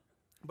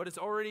but it's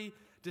already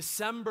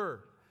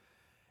December.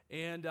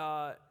 And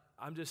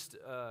I'm just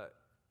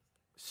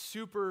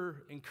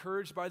super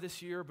encouraged by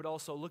this year, but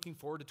also looking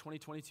forward to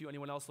 2022.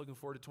 Anyone else looking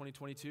forward to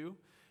 2022?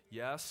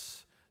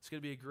 Yes, it's going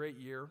to be a great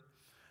year.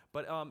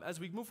 But as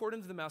we move forward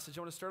into the message,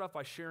 I want to start off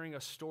by sharing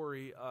a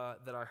story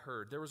that I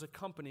heard. There was a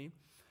company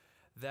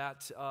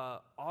that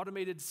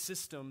automated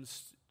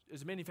systems, it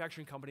was a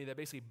manufacturing company that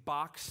basically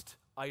boxed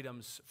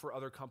items for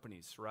other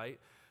companies, right?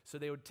 So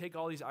they would take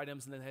all these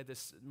items and then they had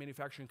this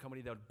manufacturing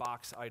company that would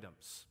box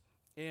items.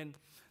 And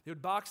they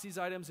would box these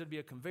items, there'd be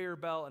a conveyor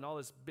belt and all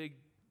this big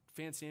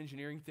fancy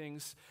engineering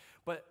things.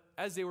 But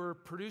as they were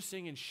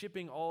producing and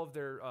shipping all of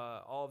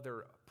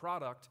their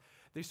product,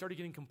 they started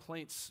getting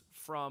complaints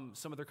from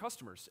some of their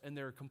customers. And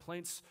their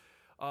complaints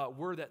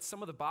were that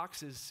some of the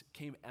boxes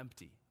came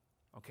empty,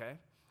 okay?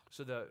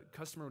 So the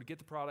customer would get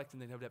the product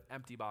and they'd have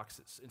empty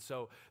boxes. And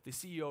so the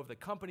CEO of the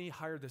company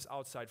hired this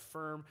outside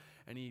firm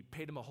and he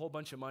paid him a whole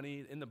bunch of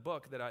money. In the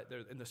book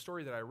in the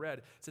story that I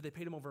read, said they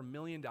paid him over $1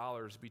 million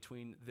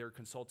between their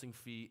consulting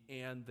fee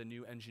and the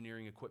new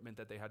engineering equipment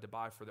that they had to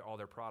buy for all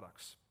their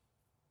products.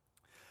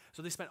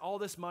 So they spent all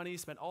this money,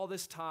 spent all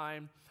this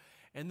time,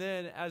 and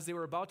then as they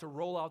were about to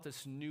roll out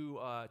this new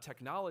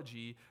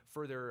technology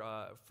for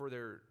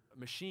their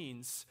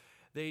machines,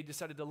 they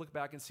decided to look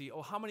back and see,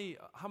 how many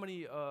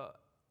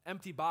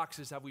empty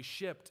boxes have we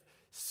shipped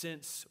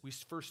since we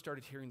first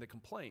started hearing the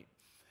complaint?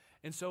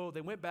 And so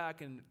they went back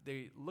and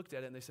they looked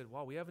at it and they said,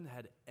 wow, we haven't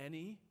had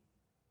any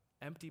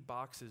empty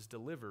boxes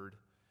delivered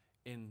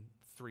in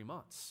 3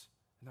 months.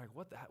 And they're like,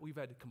 what the heck? We've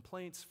had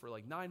complaints for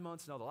like 9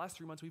 months. Now the last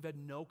 3 months we've had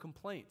no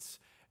complaints.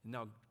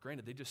 Now,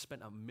 granted, they just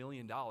spent $1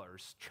 million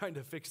trying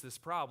to fix this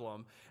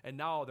problem, and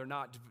now they're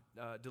not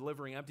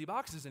delivering empty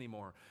boxes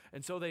anymore.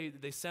 And so they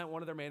sent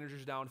one of their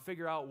managers down to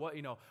figure out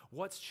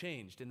what's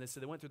changed. And so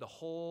they went through the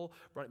whole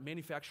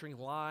manufacturing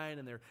line,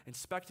 and they're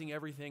inspecting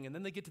everything. And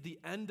then they get to the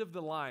end of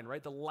the line,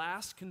 right, the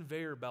last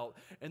conveyor belt,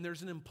 and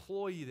there's an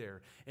employee there.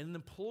 And an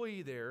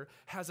employee there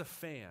has a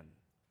fan.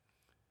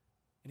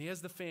 And he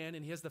has the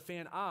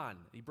fan on.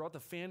 He brought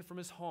the fan from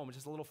his home. It's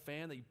just a little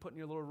fan that you put in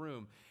your little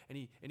room. And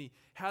he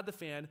had the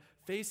fan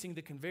facing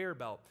the conveyor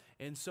belt.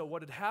 And so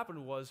what had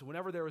happened was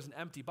whenever there was an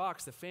empty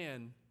box, the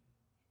fan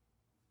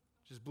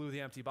just blew the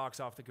empty box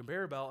off the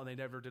conveyor belt, and they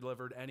never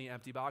delivered any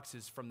empty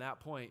boxes from that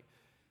point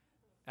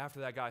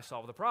after that guy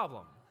solved the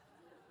problem.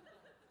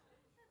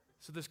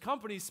 So this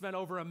company spent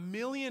over $1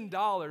 million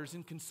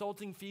in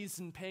consulting fees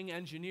and paying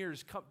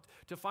engineers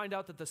to find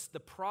out that the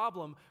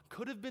problem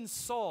could have been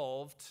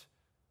solved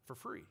for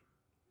free.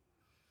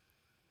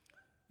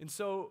 And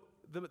so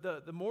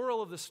the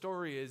moral of the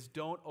story is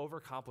don't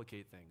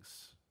overcomplicate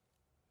things.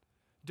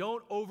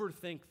 Don't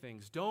overthink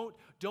things. Don't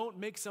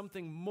make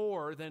something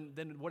more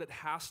than what it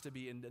has to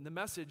be. And the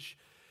message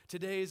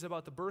today is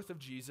about the birth of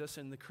Jesus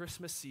and the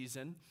Christmas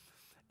season.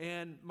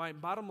 And my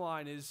bottom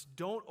line is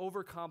don't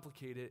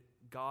overcomplicate it.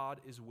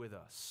 God is with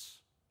us.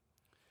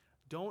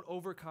 Don't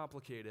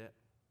overcomplicate it.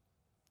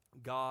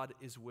 God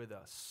is with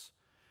us.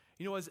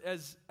 You know,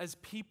 as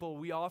people,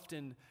 we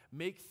often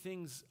make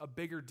things a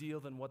bigger deal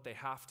than what they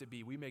have to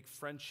be. We make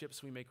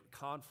friendships, we make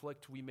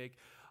conflict, we make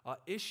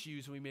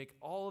issues, we make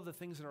all of the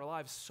things in our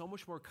lives so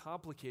much more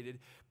complicated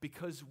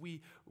because we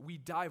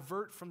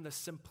divert from the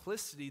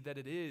simplicity that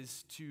it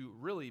is to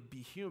really be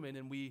human,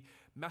 and we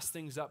mess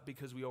things up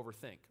because we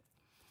overthink.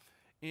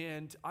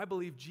 And I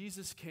believe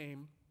Jesus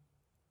came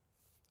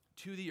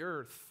to the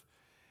earth,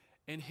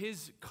 and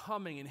his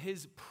coming and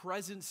his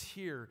presence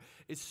here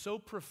is so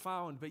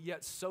profound, but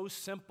yet so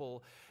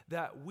simple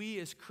that we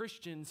as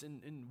Christians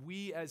and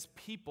we as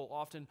people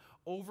often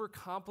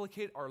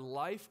overcomplicate our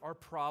life, our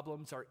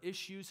problems, our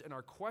issues, and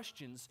our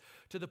questions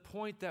to the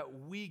point that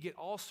we get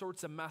all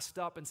sorts of messed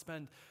up and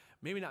spend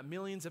maybe not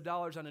millions of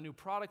dollars on a new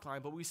product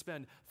line, but we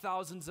spend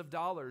thousands of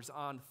dollars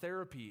on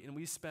therapy, and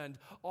we spend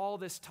all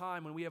this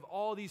time when we have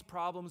all these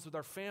problems with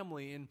our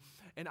family.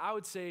 And I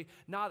would say,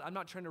 I'm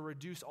not trying to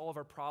reduce all of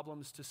our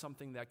problems to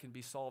something that can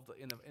be solved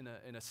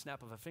in a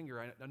snap of a finger.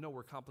 I know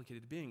we're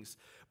complicated beings,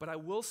 but I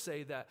will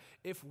say that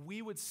if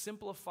we would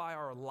simplify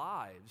our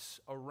lives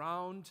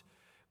around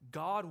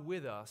God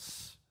with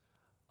us,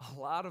 a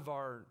lot of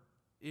our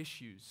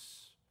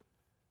issues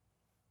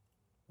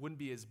wouldn't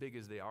be as big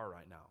as they are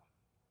right now.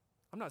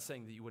 I'm not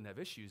saying that you wouldn't have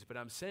issues, but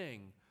I'm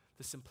saying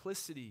the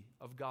simplicity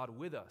of God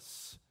with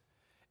us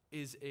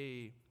is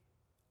a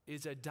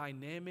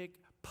dynamic,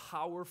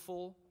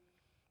 powerful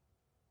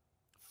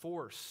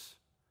force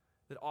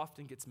that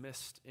often gets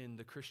missed in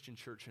the Christian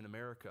church in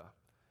America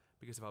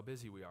because of how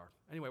busy we are.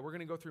 Anyway, we're going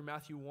to go through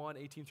Matthew 1,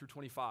 18 through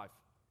 25.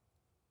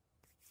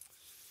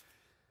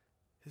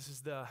 This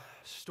is the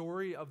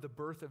story of the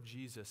birth of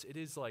Jesus. It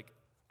is like,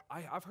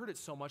 I've heard it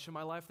so much in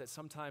my life that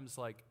sometimes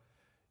like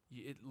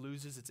it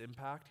loses its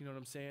impact, you know what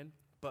I'm saying?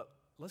 But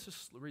let's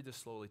just read this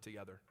slowly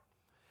together.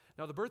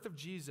 Now, the birth of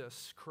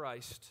Jesus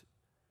Christ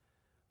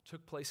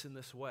took place in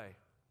this way.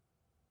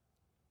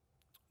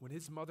 When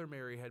his mother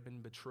Mary had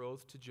been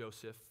betrothed to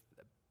Joseph,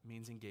 that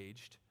means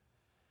engaged,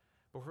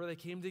 before they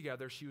came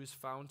together, she was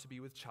found to be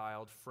with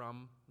child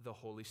from the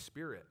Holy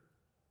Spirit.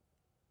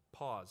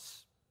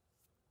 Pause.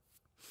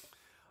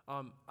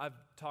 I've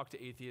talked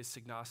to atheists,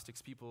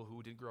 agnostics, people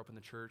who didn't grow up in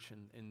the church,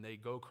 and they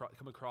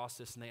come across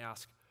this and they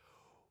ask,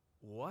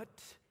 what?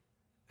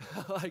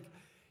 Like,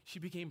 she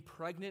became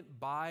pregnant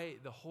by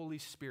the Holy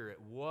Spirit.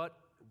 What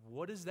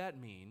does that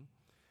mean?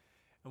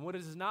 And what it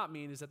does not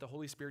mean is that the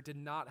Holy Spirit did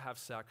not have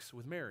sex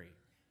with Mary.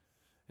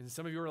 And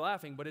some of you are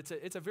laughing, but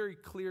it's a very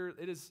clear,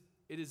 it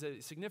is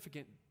a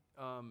significant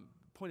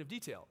point of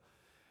detail.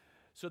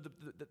 So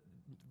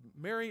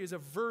Mary is a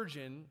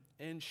virgin,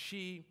 and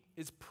she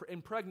is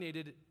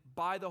impregnated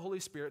by the Holy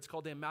Spirit. It's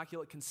called the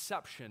Immaculate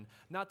Conception.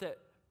 Not that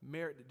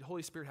the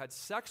Holy Spirit had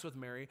sex with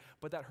Mary,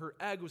 but that her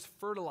egg was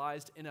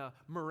fertilized in a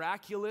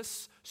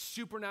miraculous,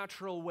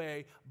 supernatural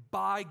way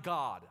by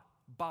God,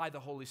 by the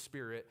Holy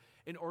Spirit,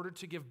 in order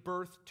to give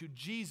birth to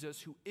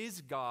Jesus, who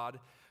is God,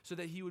 so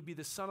that he would be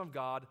the Son of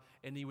God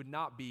and he would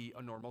not be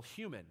a normal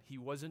human. He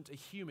wasn't a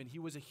human. He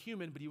was a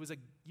human, but he was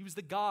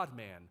the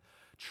God-man.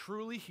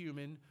 Truly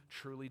human,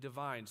 truly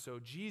divine. So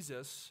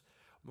Jesus,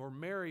 or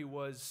Mary,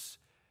 was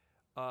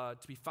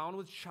to be found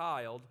with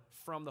child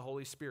from the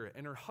Holy Spirit.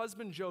 And her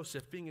husband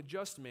Joseph, being a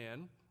just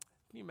man,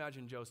 can you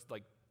imagine Joseph,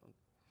 like,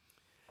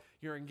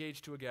 you're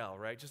engaged to a gal,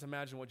 right? Just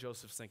imagine what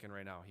Joseph's thinking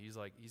right now.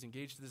 He's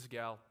engaged to this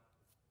gal,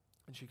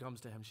 and she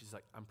comes to him, she's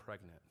like, I'm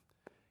pregnant.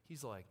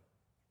 He's like,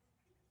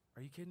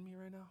 are you kidding me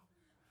right now?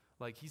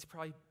 Like, he's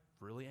probably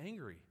really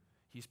angry.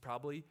 He's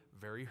probably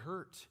very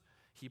hurt.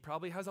 He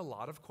probably has a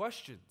lot of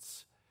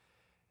questions.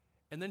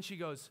 And then she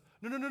goes,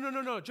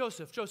 no,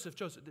 Joseph.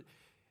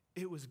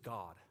 It was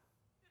God.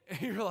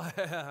 And you're like,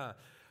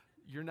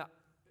 you're not.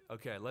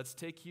 Okay, let's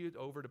take you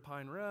over to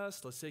Pine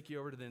Rest. Let's take you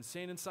over to the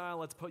insane asylum.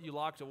 Let's put you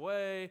locked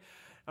away.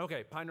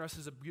 Okay, Pine Rest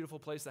is a beautiful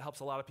place that helps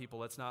a lot of people.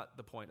 That's not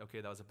the point.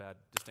 Okay, that was a bad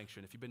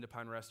distinction. If you've been to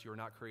Pine Rest, you are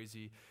not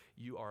crazy.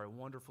 You are a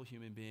wonderful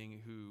human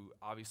being who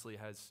obviously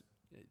has,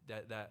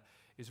 that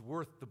is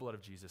worth the blood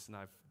of Jesus, and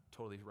I've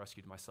totally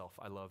rescued myself.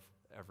 I love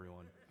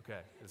everyone. Okay,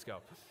 let's go.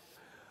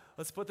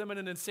 Let's put them in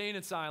an insane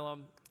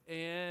asylum,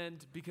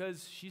 and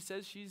because she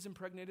says she's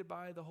impregnated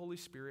by the Holy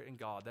Spirit and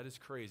God, that is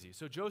crazy.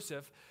 So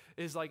Joseph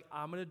is like,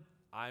 I'm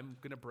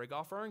gonna break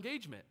off our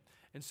engagement.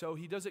 And so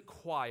he does it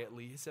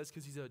quietly. He says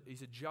because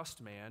he's a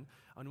just man,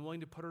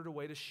 unwilling to put her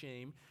away to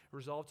shame,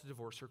 resolved to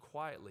divorce her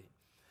quietly.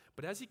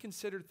 But as he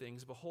considered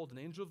things, behold, an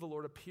angel of the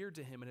Lord appeared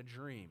to him in a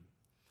dream,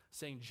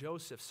 saying,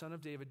 Joseph, son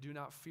of David, do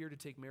not fear to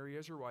take Mary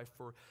as your wife,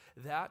 for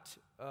that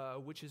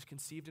which is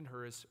conceived in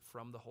her is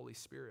from the Holy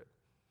Spirit.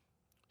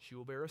 She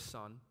will bear a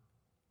son,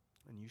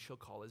 and you shall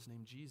call his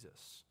name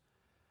Jesus,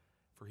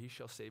 for he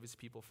shall save his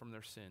people from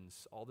their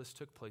sins. All this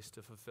took place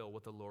to fulfill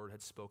what the Lord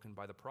had spoken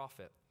by the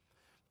prophet.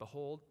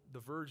 Behold,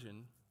 the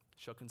virgin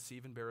shall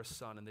conceive and bear a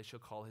son, and they shall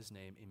call his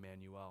name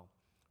Emmanuel,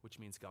 which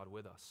means God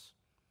with us.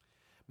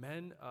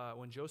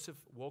 When Joseph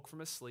woke from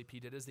his sleep, he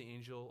did as the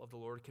angel of the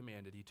Lord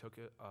commanded. He took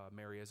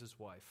Mary as his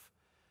wife,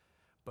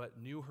 but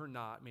knew her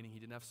not, meaning he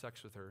didn't have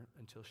sex with her,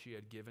 until she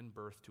had given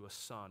birth to a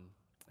son,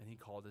 and he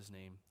called his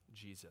name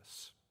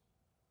Jesus.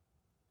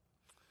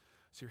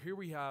 So here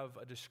we have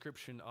a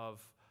description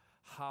of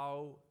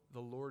how the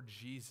Lord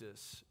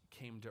Jesus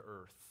came to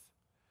earth,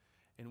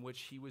 in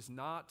which he was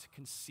not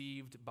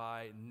conceived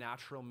by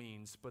natural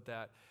means, but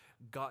that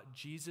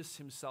Jesus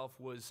himself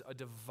was a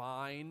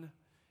divine.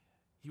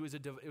 It was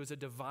a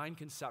divine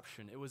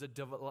conception. It was a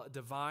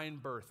divine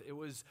birth. It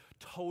was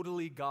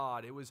totally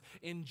God. It was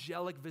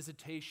angelic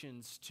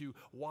visitations to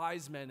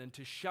wise men and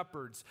to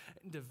shepherds,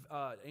 and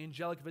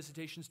angelic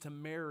visitations to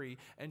Mary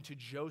and to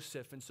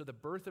Joseph. And so the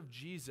birth of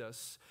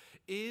Jesus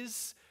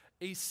is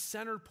a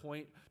center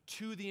point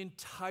to the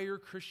entire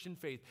Christian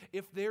faith.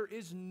 If there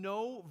is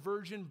no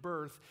virgin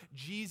birth,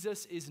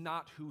 Jesus is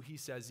not who he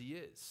says he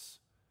is.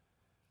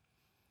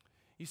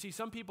 You see,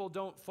 some people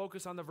don't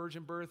focus on the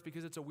virgin birth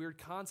because it's a weird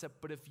concept,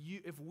 but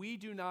if we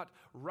do not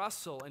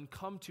wrestle and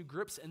come to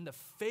grips in the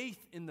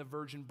faith in the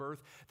virgin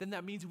birth, then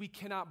that means we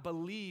cannot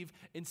believe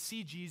and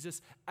see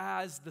Jesus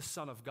as the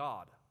Son of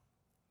God.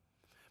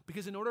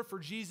 Because in order for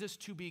Jesus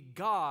to be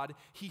God,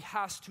 he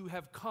has to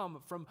have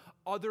come from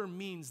other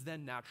means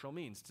than natural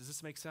means. Does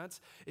this make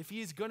sense? If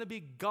he is going to be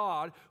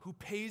God who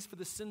pays for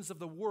the sins of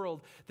the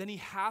world, then he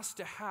has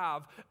to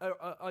have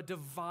a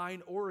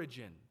divine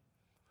origin.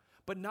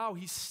 But now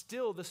he's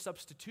still the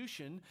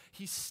substitution.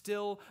 He's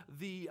still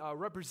the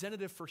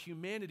representative for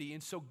humanity.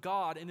 And so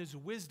God, in his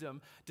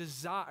wisdom,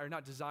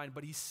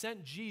 he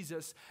sent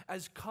Jesus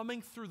as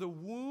coming through the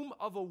womb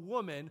of a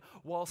woman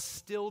while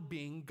still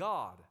being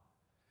God.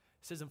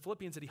 It says in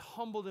Philippians that he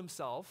humbled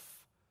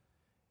himself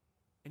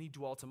and he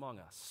dwelt among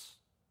us.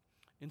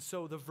 And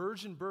so the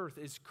virgin birth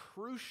is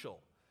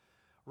crucial,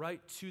 right,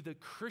 to the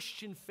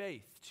Christian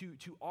faith,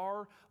 to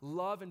our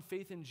love and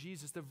faith in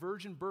Jesus. The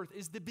virgin birth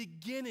is the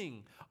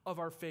beginning of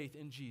our faith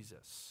in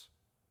Jesus.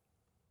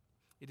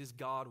 It is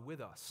God with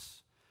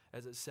us,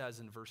 as it says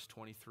in verse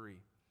 23.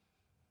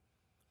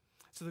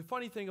 So the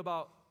funny thing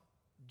about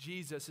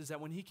Jesus is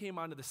that when he came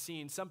onto the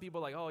scene, some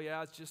people are like, oh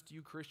yeah, it's just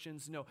you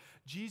Christians. No,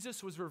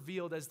 Jesus was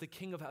revealed as the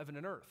King of heaven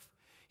and earth.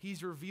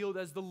 He's revealed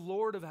as the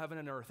Lord of heaven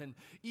and earth. And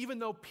even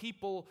though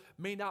people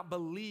may not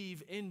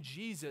believe in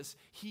Jesus,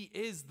 he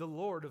is the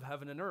Lord of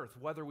heaven and earth,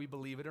 whether we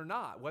believe it or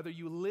not. Whether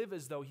you live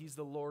as though he's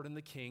the Lord and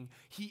the King,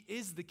 he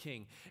is the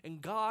King.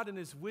 And God in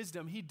his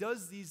wisdom, he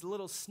does these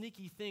little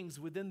sneaky things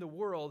within the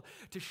world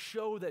to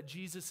show that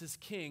Jesus is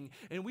King.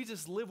 And we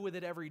just live with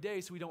it every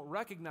day so we don't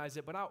recognize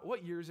it. But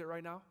what year is it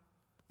right now?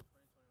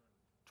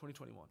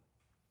 2021.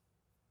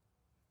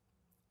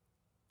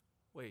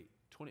 Wait,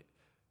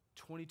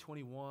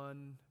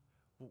 2021.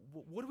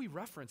 What do we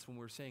reference when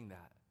we're saying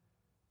that?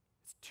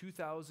 It's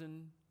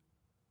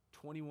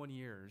 2021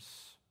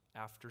 years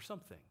after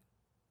something.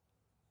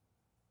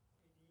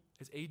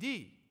 It's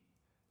AD.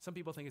 Some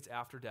people think it's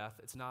after death.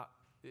 It's not.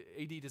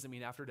 AD doesn't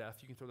mean after death.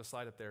 You can throw the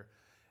slide up there.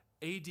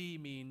 AD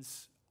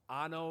means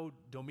Anno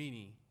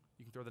Domini.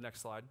 You can throw the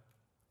next slide,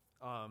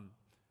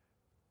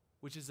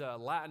 which is a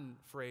Latin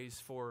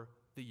phrase for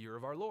the year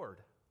of our Lord.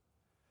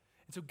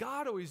 And so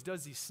God always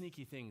does these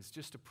sneaky things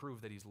just to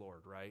prove that he's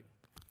Lord, right?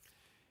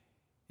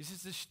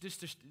 It's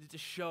just to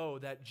show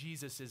that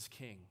Jesus is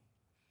King,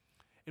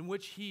 in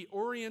which he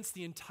orients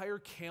the entire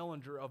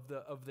calendar of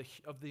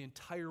the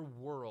entire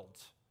world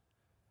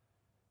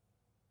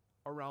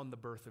around the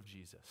birth of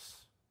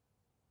Jesus.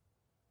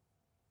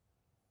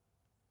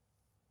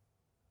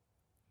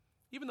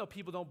 Even though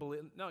people don't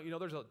believe,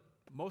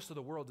 most of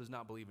the world does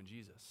not believe in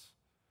Jesus.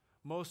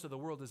 Most of the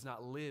world does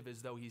not live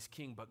as though he's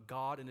king, but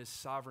God in his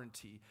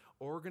sovereignty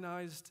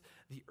organized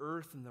the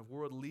earth and the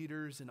world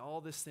leaders and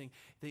all this thing.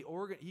 He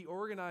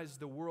organized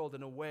the world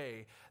in a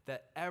way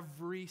that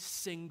every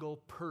single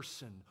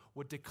person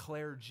would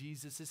declare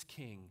Jesus as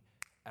king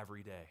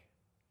every day.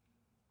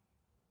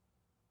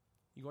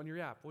 You go on your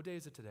app, what day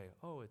is it today?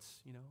 Oh,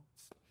 it's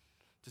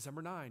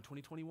December 9,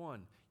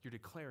 2021. You're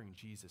declaring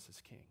Jesus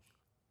as king.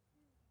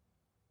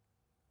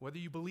 Whether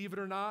you believe it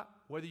or not,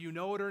 whether you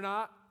know it or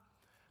not,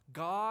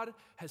 God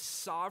has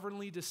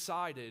sovereignly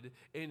decided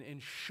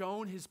and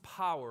shown his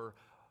power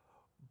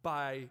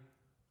by,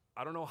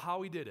 I don't know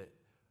how he did it,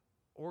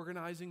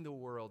 organizing the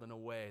world in a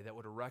way that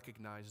would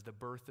recognize the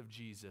birth of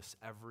Jesus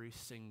every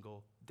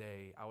single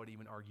day. I would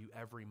even argue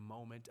every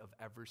moment of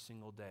every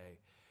single day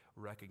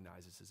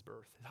recognizes his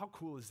birth. How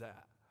cool is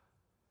that?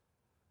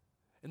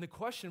 And the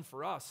question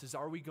for us is,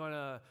 are we going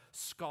to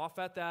scoff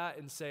at that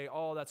and say,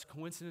 oh, that's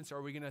coincidence? Or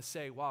are we going to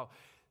say, wow,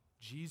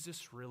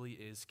 Jesus really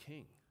is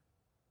king?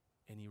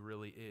 And he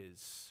really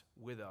is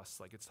with us,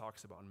 like it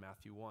talks about in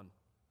Matthew 1.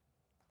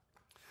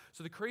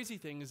 So the crazy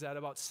thing is that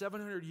about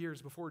 700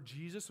 years before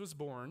Jesus was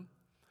born,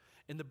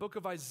 in the book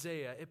of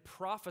Isaiah, it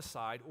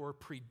prophesied or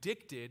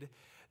predicted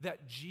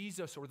that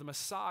Jesus or the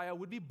Messiah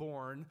would be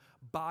born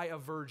by a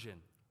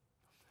virgin.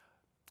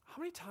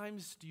 How many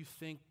times do you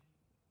think,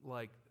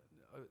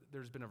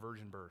 there's been a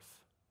virgin birth?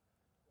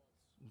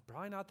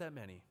 Probably not that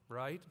many,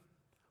 right?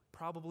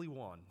 Probably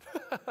one.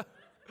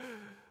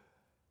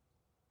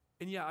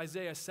 And yeah,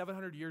 Isaiah,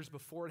 700 years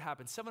before it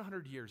happened,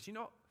 700 years.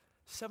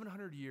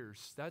 700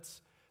 years,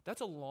 that's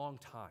a long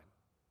time.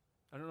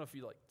 I don't know if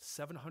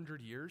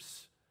 700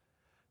 years?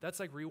 That's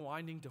like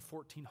rewinding to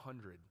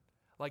 1400.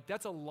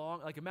 That's a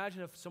long,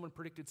 imagine if someone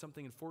predicted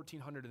something in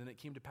 1400 and then it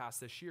came to pass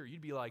this year. You'd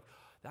be like,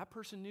 that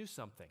person knew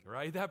something,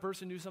 right? That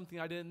person knew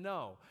something I didn't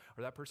know.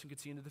 Or that person could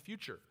see into the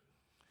future.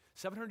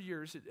 700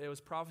 years, it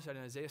was prophesied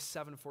in Isaiah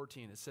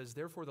 7:14. It says,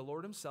 therefore the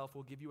Lord himself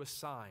will give you a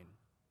sign.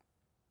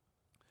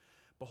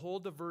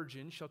 Behold, the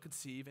virgin shall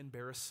conceive and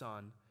bear a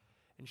son,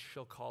 and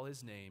shall call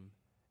his name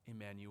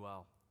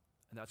Emmanuel.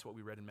 And that's what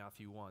we read in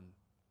Matthew 1.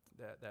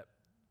 That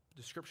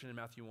description in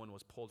Matthew 1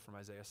 was pulled from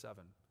Isaiah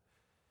 7.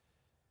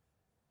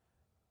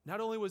 Not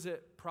only was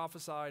it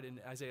prophesied in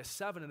Isaiah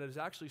 7, it is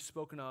actually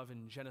spoken of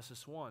in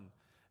Genesis 1.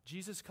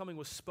 Jesus' coming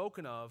was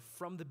spoken of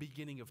from the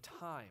beginning of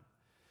time.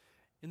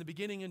 In the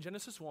beginning, in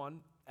Genesis 1,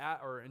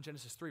 or in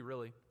Genesis 3,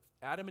 really,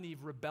 Adam and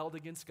Eve rebelled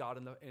against God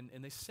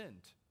and they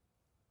sinned.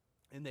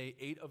 And they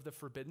ate of the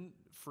forbidden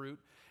fruit.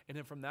 And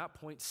then from that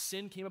point,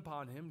 sin came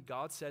upon him.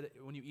 God said,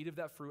 when you eat of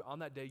that fruit, on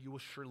that day you will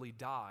surely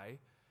die.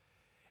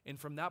 And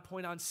from that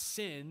point on,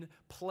 sin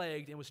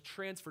plagued and was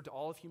transferred to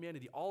all of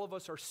humanity. All of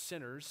us are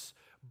sinners,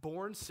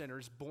 born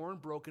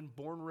broken,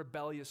 born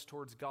rebellious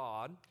towards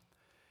God.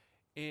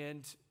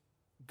 And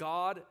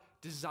God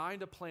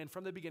designed a plan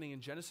from the beginning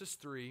in Genesis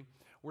 3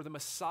 where the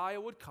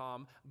Messiah would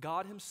come,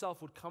 God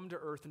himself would come to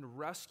earth and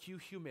rescue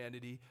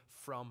humanity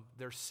from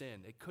their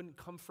sin. It couldn't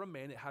come from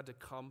man, it had to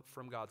come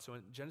from God. So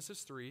in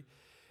Genesis 3,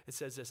 it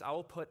says this, I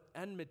will put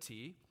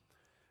enmity,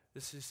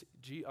 this is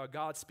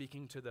God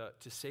speaking to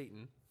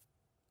Satan.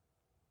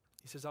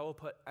 He says, I will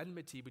put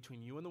enmity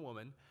between you and the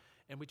woman,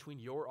 and between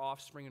your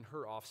offspring and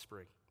her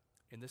offspring.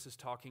 And this is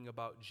talking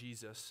about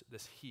Jesus,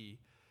 this he.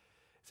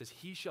 It says,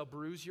 he shall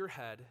bruise your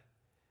head,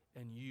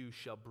 and you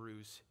shall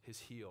bruise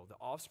his heel. The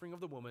offspring of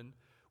the woman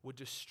would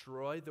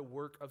destroy the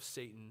work of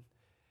Satan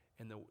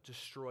and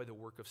destroy the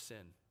work of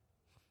sin.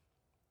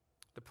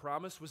 The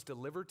promise was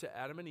delivered to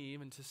Adam and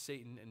Eve and to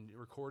Satan and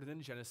recorded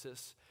in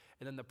Genesis.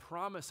 And then the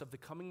promise of the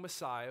coming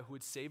Messiah who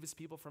would save his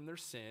people from their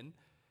sin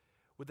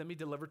would then be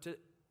delivered to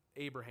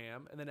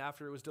Abraham, and then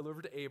after it was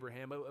delivered to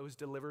Abraham, it was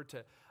delivered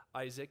to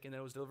Isaac, and then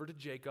it was delivered to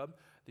Jacob,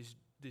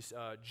 these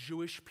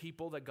Jewish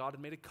people that God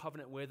had made a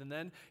covenant with, and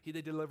then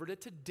they delivered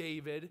it to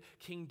David,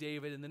 King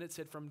David, and then it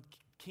said from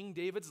King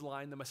David's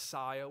line, the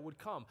Messiah would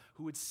come,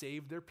 who would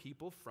save their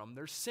people from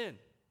their sin.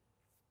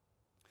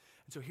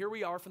 And so here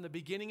we are from the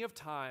beginning of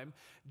time.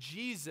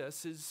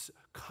 Jesus'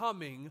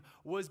 coming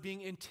was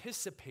being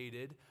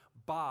anticipated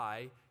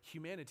by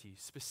humanity,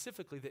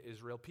 specifically the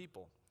Israel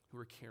people who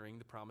were carrying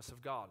the promise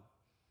of God.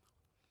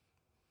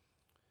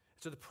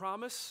 So the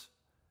promise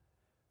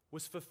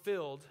was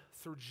fulfilled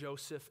through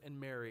Joseph and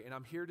Mary. And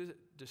I'm here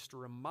to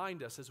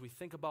remind us as we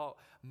think about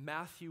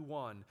Matthew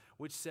 1,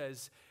 which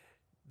says,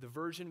 the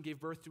virgin gave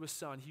birth to a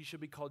son. He should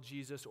be called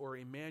Jesus, or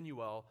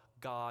Emmanuel,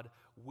 God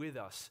with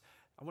us.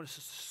 I want us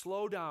to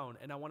slow down,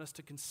 and I want us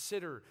to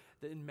consider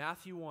that in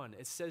Matthew 1,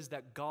 it says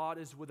that God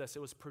is with us. It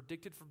was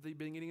predicted from the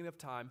beginning of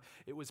time.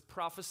 It was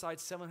prophesied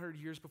 700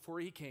 years before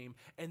he came.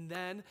 And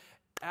then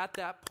at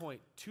that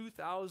point,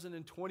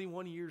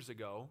 2021 years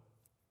ago,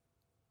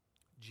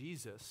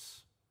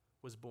 Jesus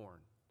was born.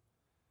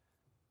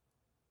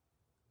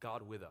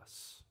 God with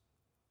us.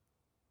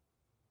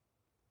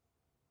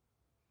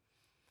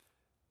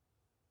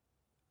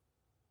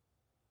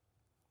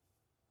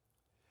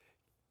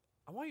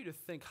 I want you to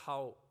think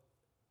how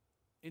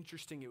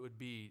interesting it would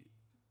be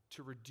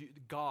to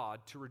God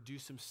to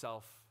reduce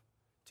himself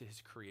to his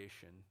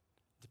creation,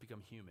 to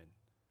become human.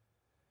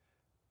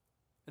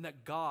 And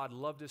that God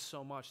loved us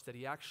so much that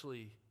he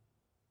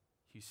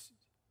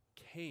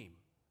came.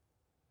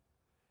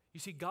 You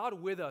see, God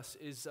with us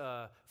is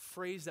a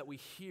phrase that we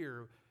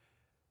hear,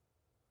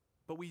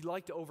 but we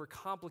like to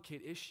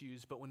overcomplicate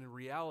issues. But when in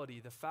reality,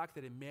 the fact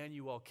that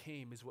Emmanuel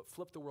came is what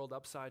flipped the world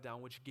upside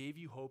down, which gave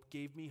you hope,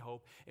 gave me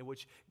hope, and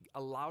which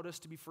allowed us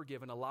to be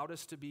forgiven, allowed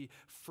us to be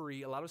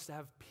free, allowed us to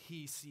have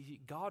peace.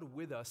 God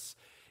with us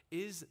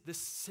is the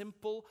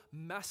simple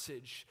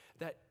message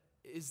that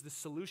is the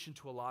solution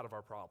to a lot of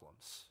our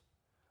problems,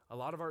 a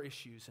lot of our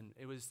issues. And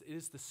it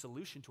is the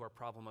solution to our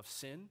problem of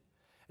sin.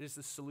 It is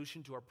the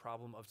solution to our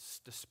problem of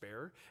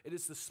despair. It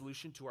is the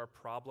solution to our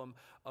problem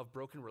of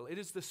broken relationship.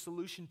 It is the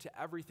solution to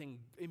everything.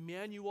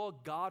 Emmanuel,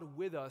 God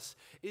with us,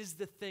 is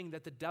the thing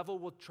that the devil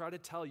will try to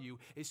tell you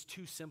is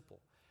too simple.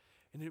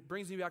 And it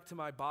brings me back to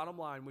my bottom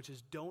line, which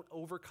is don't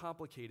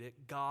overcomplicate it.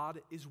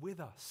 God is with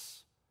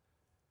us.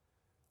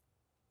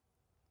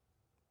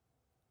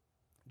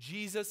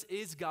 Jesus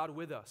is God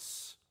with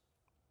us.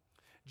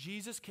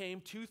 Jesus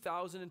came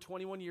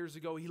 2,021 years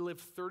ago. He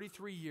lived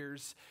 33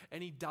 years,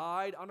 and he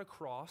died on a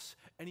cross,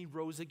 and he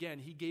rose again.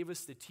 He gave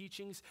us the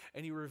teachings,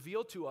 and he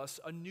revealed to us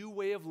a new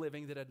way of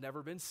living that had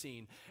never been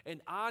seen.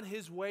 And on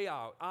his way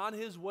out, on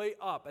his way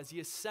up, as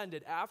he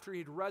ascended, after he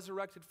had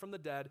resurrected from the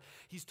dead,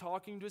 he's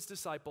talking to his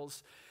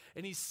disciples,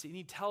 and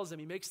he tells them,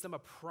 he makes them a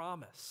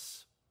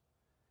promise.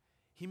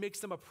 He makes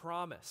them a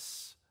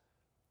promise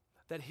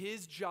that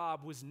his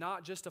job was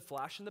not just a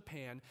flash in the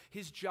pan.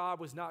 His job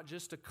was not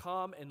just to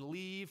come and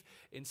leave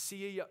and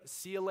see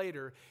you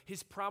later.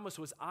 His promise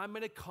was, I'm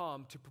going to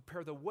come to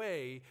prepare the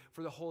way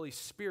for the Holy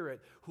Spirit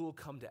who will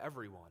come to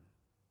everyone.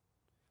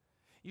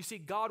 You see,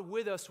 God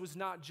with us was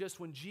not just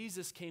when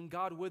Jesus came.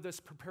 God with us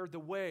prepared the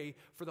way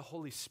for the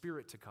Holy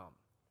Spirit to come.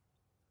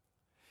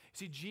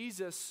 See,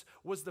 Jesus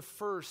was the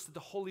first. The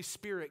Holy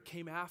Spirit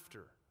came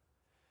after.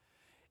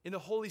 And the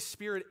Holy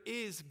Spirit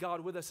is God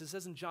with us. It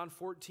says in John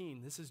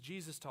 14, this is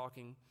Jesus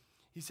talking.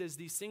 He says,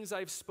 these things I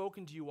have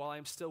spoken to you while I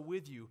am still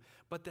with you,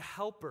 but the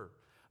Helper,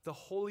 the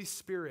Holy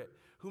Spirit,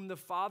 whom the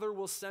Father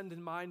will send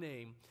in my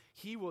name,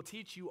 he will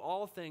teach you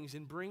all things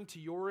and bring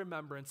to your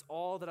remembrance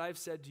all that I have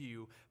said to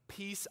you.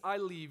 Peace I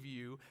leave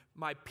you,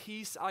 my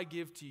peace I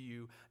give to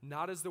you.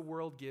 Not as the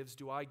world gives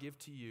do I give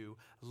to you.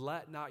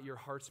 Let not your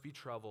hearts be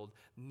troubled,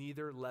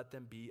 neither let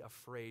them be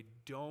afraid.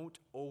 Don't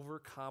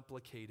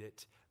overcomplicate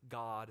it.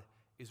 God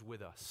is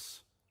with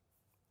us.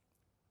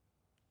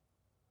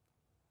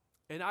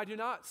 And I do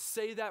not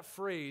say that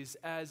phrase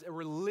as a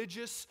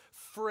religious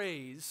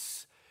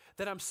phrase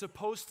that I'm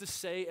supposed to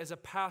say as a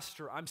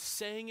pastor. I'm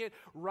saying it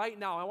right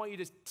now. I want you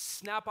to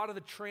snap out of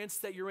the trance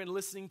that you're in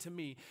listening to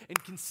me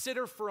and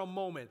consider for a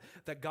moment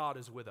that God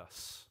is with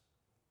us.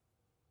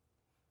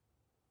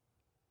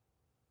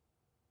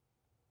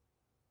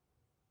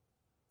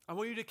 I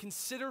want you to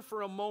consider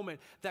for a moment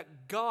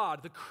that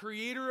God, the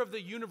creator of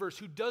the universe,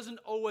 who doesn't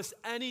owe us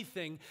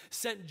anything,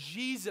 sent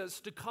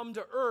Jesus to come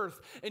to earth,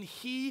 and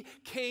he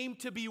came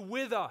to be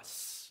with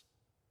us.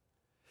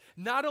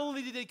 Not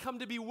only did he come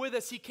to be with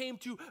us, he came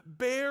to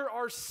bear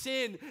our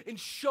sin and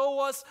show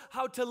us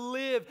how to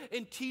live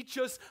and teach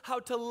us how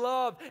to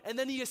love. And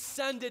then he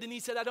ascended and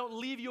he said, I don't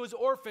leave you as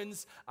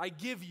orphans, I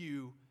give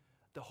you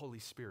the Holy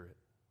Spirit.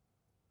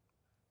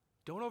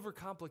 Don't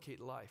overcomplicate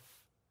life.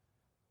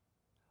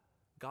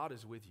 God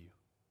is with you.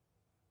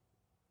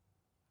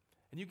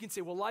 And you can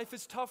say, well, life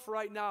is tough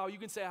right now. You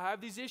can say, I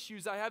have these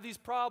issues, I have these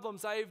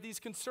problems, I have these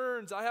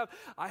concerns, I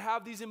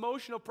have these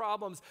emotional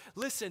problems.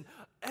 Listen,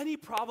 any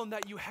problem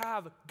that you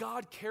have,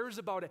 God cares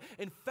about it.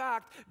 In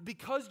fact,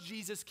 because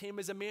Jesus came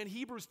as a man,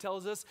 Hebrews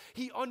tells us,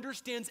 he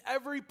understands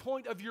every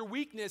point of your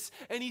weakness,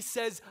 and he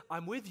says,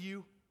 I'm with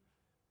you.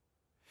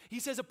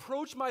 He says,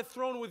 approach my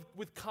throne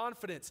with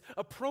confidence.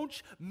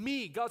 Approach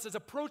me. God says,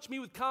 approach me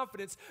with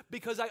confidence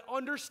because I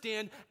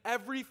understand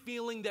every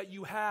feeling that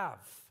you have.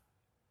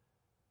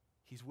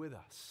 He's with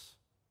us.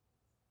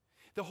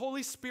 The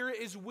Holy Spirit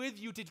is with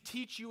you to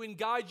teach you and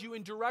guide you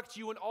and direct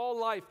you in all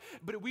life.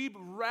 But we'd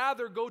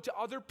rather go to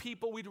other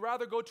people. We'd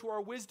rather go to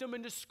our wisdom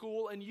into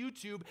school and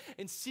YouTube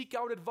and seek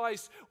out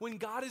advice when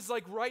God is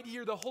like right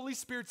here. The Holy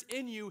Spirit's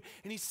in you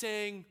and he's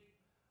saying,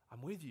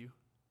 I'm with you.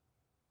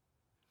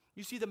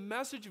 You see, the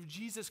message of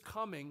Jesus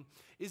coming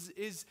is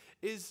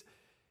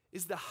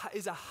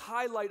a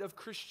highlight of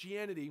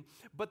Christianity.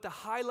 But the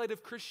highlight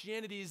of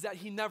Christianity is that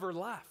he never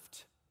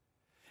left.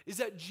 Is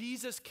that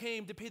Jesus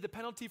came to pay the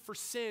penalty for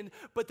sin,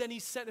 but then he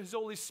sent his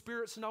Holy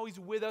Spirit, so now he's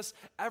with us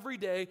every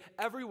day,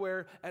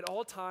 everywhere, at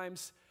all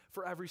times,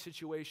 for every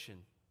situation.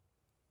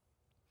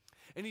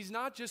 And he's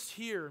not just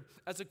here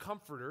as a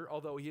comforter,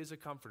 although he is a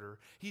comforter.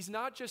 He's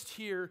not just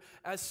here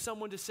as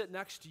someone to sit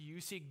next to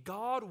you. See,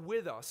 God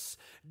with us,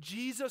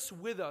 Jesus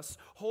with us,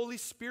 Holy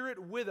Spirit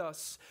with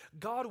us,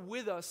 God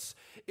with us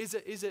is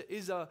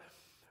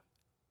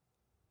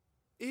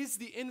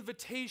the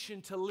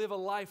invitation to live a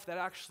life that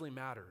actually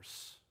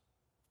matters.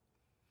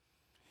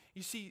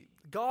 You see,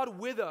 God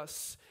with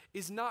us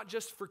is not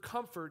just for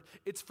comfort,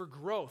 it's for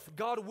growth.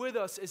 God with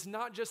us is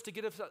not just to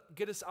get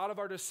us out of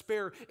our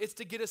despair, it's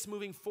to get us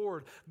moving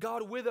forward.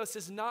 God with us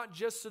is not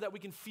just so that we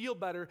can feel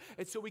better,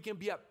 it's so we can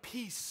be at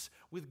peace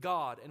with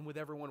God and with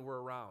everyone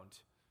we're around.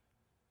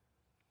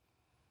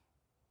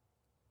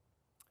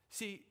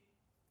 See,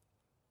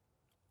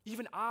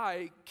 even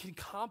I can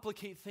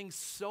complicate things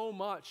so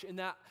much in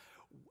that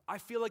I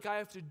feel like I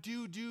have to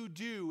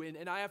do,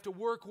 and I have to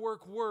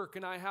work,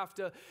 and I have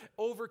to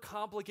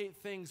overcomplicate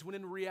things, when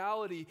in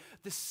reality,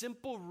 the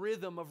simple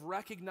rhythm of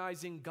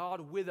recognizing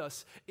God with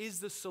us is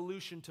the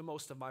solution to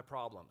most of my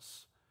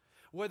problems.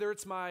 Whether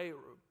it's my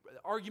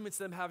arguments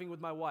that I'm having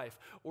with my wife,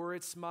 or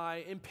it's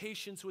my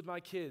impatience with my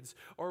kids,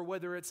 or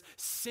whether it's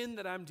sin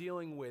that I'm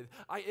dealing with,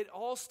 it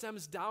all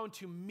stems down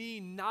to me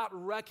not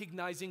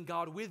recognizing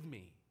God with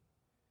me.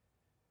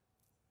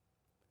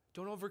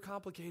 Don't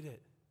overcomplicate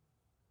it.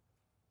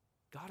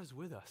 God is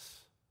with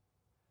us.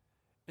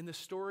 And the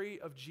story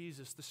of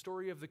Jesus, the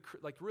story of the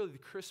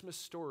Christmas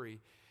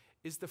story,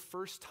 is the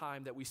first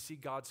time that we see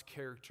God's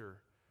character.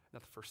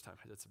 Not the first time,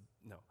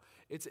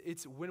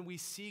 It's when we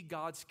see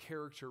God's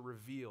character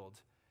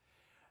revealed,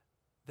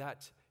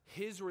 that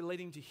his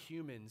relating to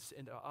humans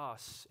and to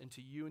us and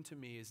to you and to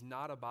me is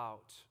not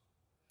about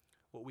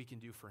what we can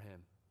do for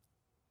him.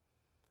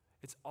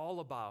 It's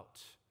all about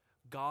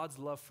God's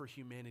love for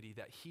humanity,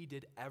 that he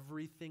did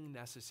everything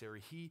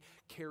necessary. He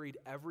carried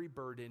every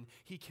burden.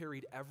 He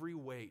carried every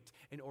weight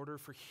in order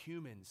for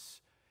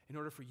humans, in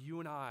order for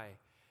you and I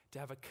to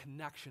have a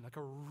connection, like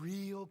a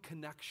real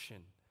connection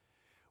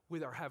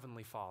with our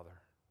Heavenly Father.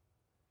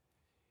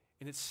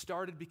 And it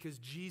started because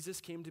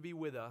Jesus came to be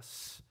with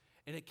us,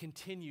 and it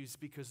continues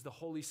because the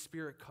Holy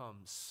Spirit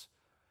comes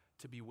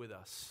to be with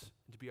us,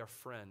 and to be our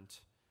friend,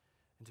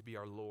 and to be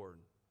our Lord.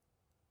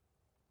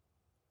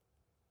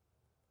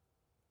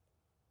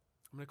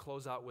 I'm going to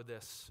close out with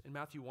this. In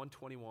Matthew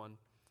 1:21,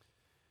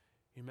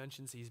 he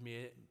mentions he's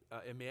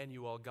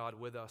Emmanuel, God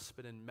with us.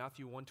 But in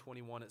Matthew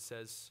 1:21, it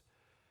says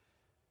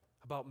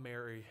about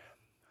Mary,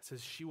 it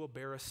says, she will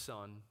bear a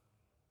son,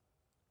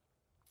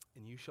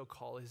 and you shall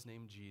call his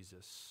name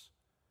Jesus,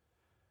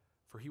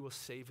 for he will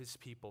save his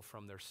people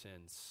from their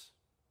sins.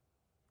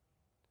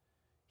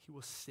 He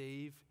will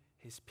save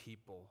his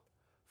people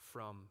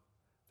from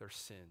their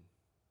sin.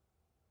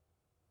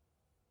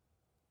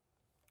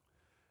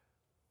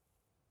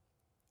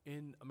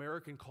 In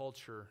American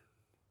culture,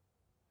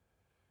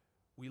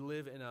 we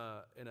live in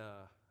a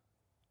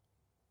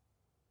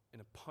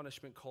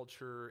punishment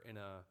culture, in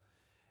a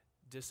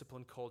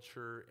discipline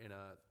culture, in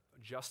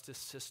a justice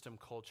system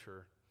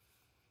culture,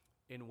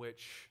 in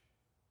which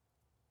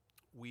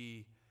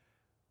we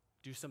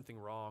do something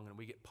wrong and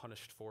we get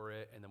punished for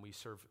it, and then we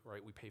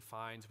pay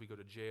fines, we go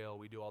to jail,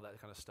 we do all that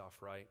kind of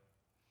stuff, right?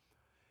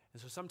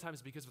 And so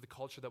sometimes, because of the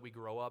culture that we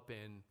grow up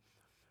in,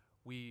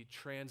 we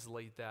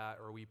translate that,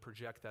 or we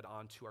project that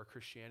onto our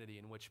Christianity,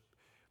 in which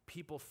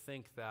people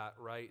think that,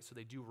 right? So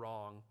they do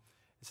wrong.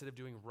 Instead of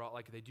doing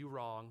wrong, they do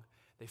wrong,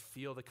 they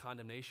feel the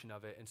condemnation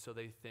of it, and so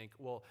they think,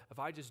 well, if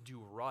I just do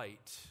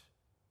right,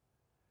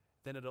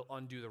 then it'll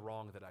undo the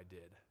wrong that I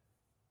did.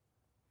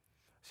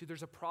 See,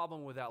 there's a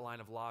problem with that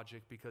line of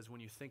logic, because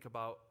when you think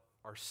about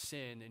our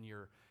sin, and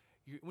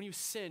when you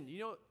sin,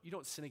 you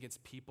don't sin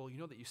against people, you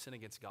know that you sin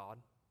against God.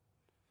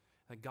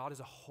 That God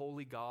is a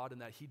holy God, and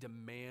that he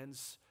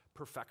demands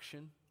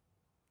perfection.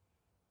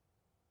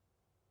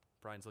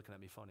 Brian's looking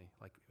at me funny,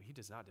 like he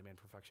does not demand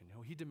perfection.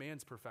 No, he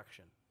demands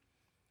perfection.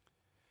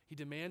 He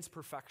demands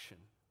perfection.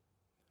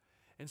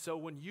 And so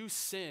when you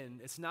sin,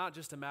 it's not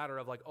just a matter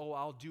of like, oh,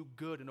 I'll do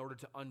good in order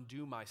to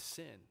undo my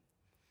sin.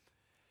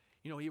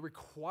 You know, he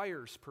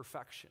requires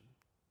perfection.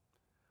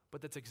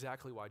 But that's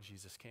exactly why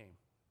Jesus came.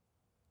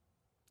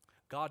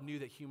 God knew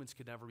that humans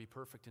could never be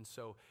perfect, and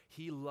so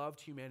he loved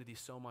humanity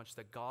so much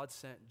that God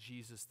sent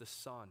Jesus, the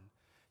Son,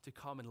 to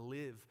come and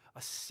live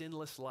a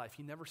sinless life.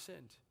 He never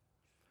sinned.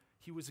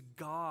 He was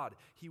God.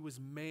 He was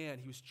man.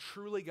 He was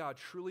truly God,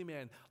 truly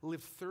man,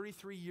 lived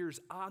 33 years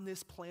on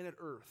this planet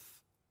Earth.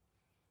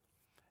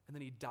 And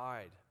then he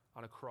died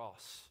on a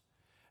cross.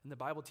 And the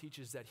Bible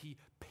teaches that he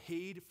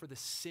paid for the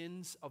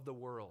sins of the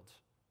world.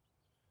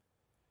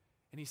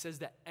 And he says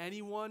that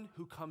anyone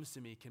who comes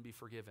to me can be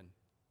forgiven.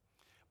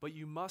 But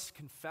you must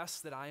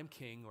confess that I am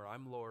king or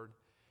I'm Lord,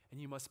 and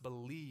you must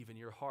believe in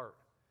your heart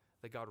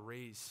that God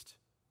raised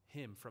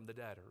him from the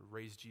dead or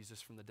raised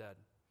Jesus from the dead.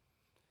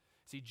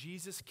 See,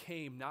 Jesus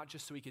came not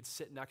just so he could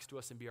sit next to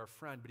us and be our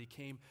friend, but he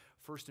came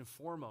first and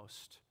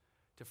foremost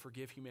to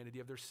forgive humanity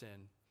of their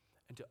sin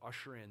and to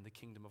usher in the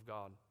kingdom of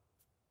God.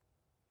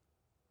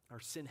 Our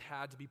sin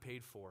had to be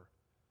paid for.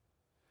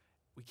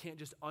 We can't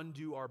just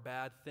undo our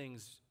bad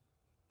things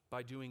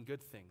by doing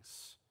good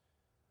things.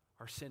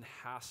 Our sin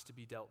has to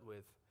be dealt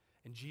with.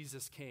 And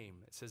Jesus came,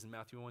 it says in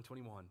Matthew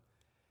 1:21,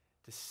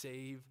 to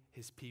save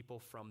his people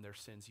from their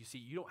sins. You see,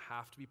 you don't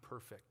have to be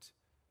perfect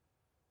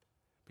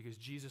because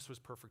Jesus was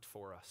perfect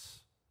for us.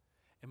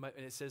 And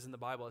it says in the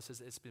Bible, it says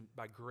it's been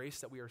by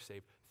grace that we are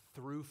saved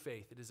through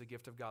faith. It is a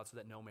gift of God so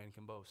that no man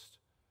can boast.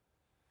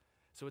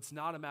 So it's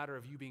not a matter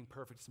of you being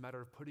perfect. It's a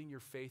matter of putting your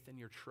faith and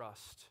your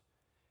trust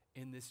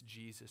in this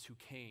Jesus who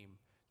came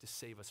to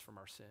save us from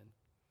our sin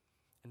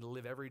and to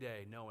live every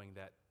day knowing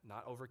that,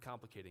 not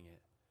overcomplicating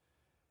it,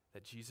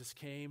 that Jesus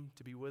came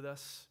to be with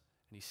us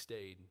and he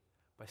stayed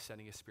by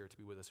sending his Spirit to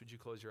be with us. Would you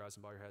close your eyes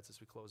and bow your heads as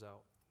we close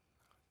out?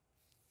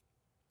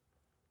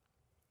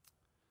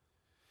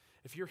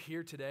 If you're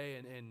here today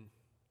and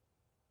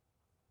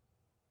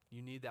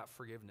you need that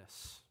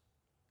forgiveness,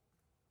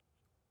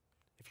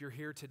 if you're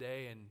here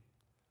today and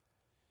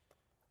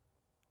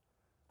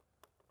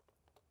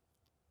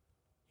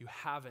you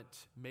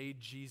haven't made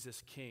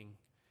Jesus king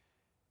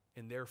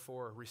and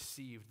therefore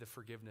received the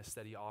forgiveness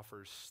that he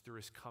offers through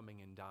his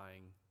coming and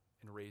dying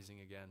and raising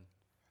again,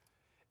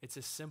 it's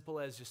as simple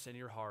as just in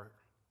your heart,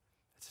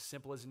 it's as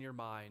simple as in your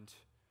mind,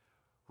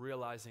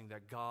 realizing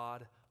that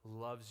God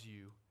loves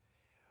you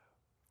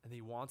and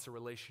he wants a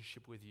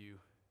relationship with you,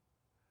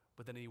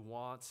 but then he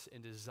wants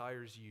and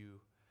desires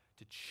you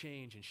to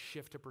change and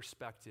shift a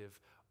perspective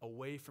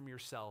away from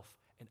yourself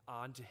and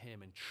onto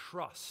him and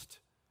trust.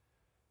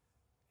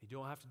 You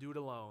don't have to do it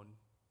alone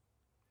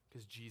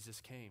because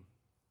Jesus came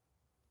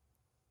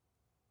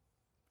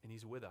and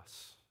he's with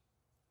us.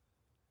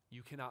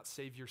 You cannot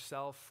save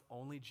yourself.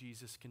 Only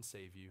Jesus can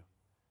save you.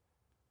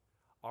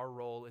 Our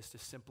role is to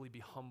simply be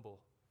humble,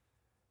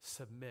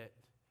 submit,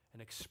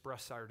 and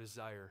express our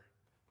desire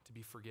to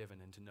be forgiven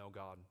and to know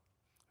God.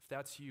 If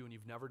that's you and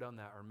you've never done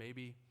that, or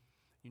maybe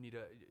you need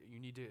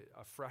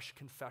a fresh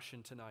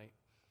confession tonight,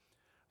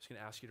 I'm just going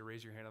to ask you to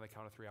raise your hand on the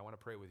count of 3. I want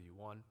to pray with you.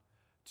 1,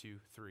 2,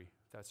 3.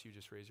 If that's you,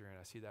 just raise your hand.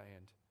 I see that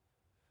hand.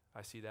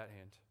 I see that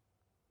hand.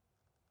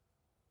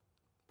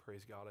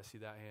 Praise God, I see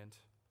that hand.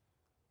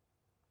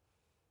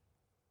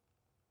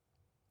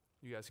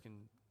 You guys can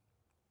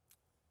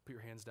put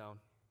your hands down.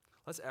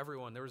 Let's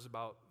everyone, there was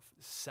about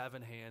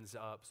 7 hands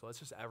up, so let's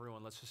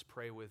just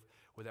pray with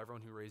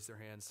everyone who raised their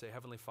hands. Say,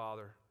 Heavenly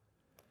Father,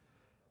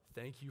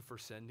 thank you for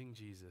sending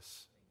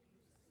Jesus,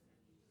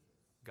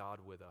 God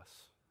with us.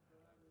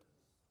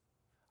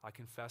 I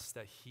confess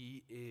that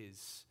he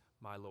is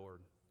my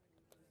Lord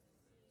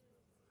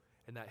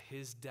and that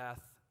his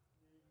death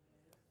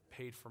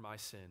paid for my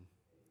sin,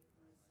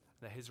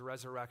 and that his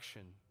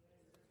resurrection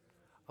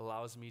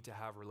allows me to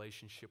have a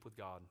relationship with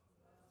God.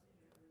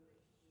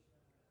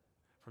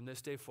 From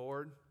this day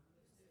forward,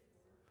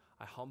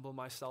 I humble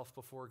myself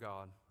before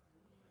God,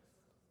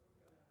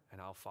 and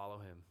I'll follow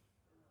him.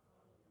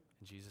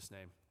 In Jesus'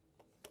 name,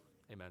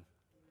 amen.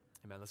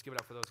 Amen. Let's give it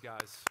up for those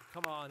guys.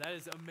 Come on, that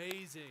is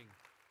amazing.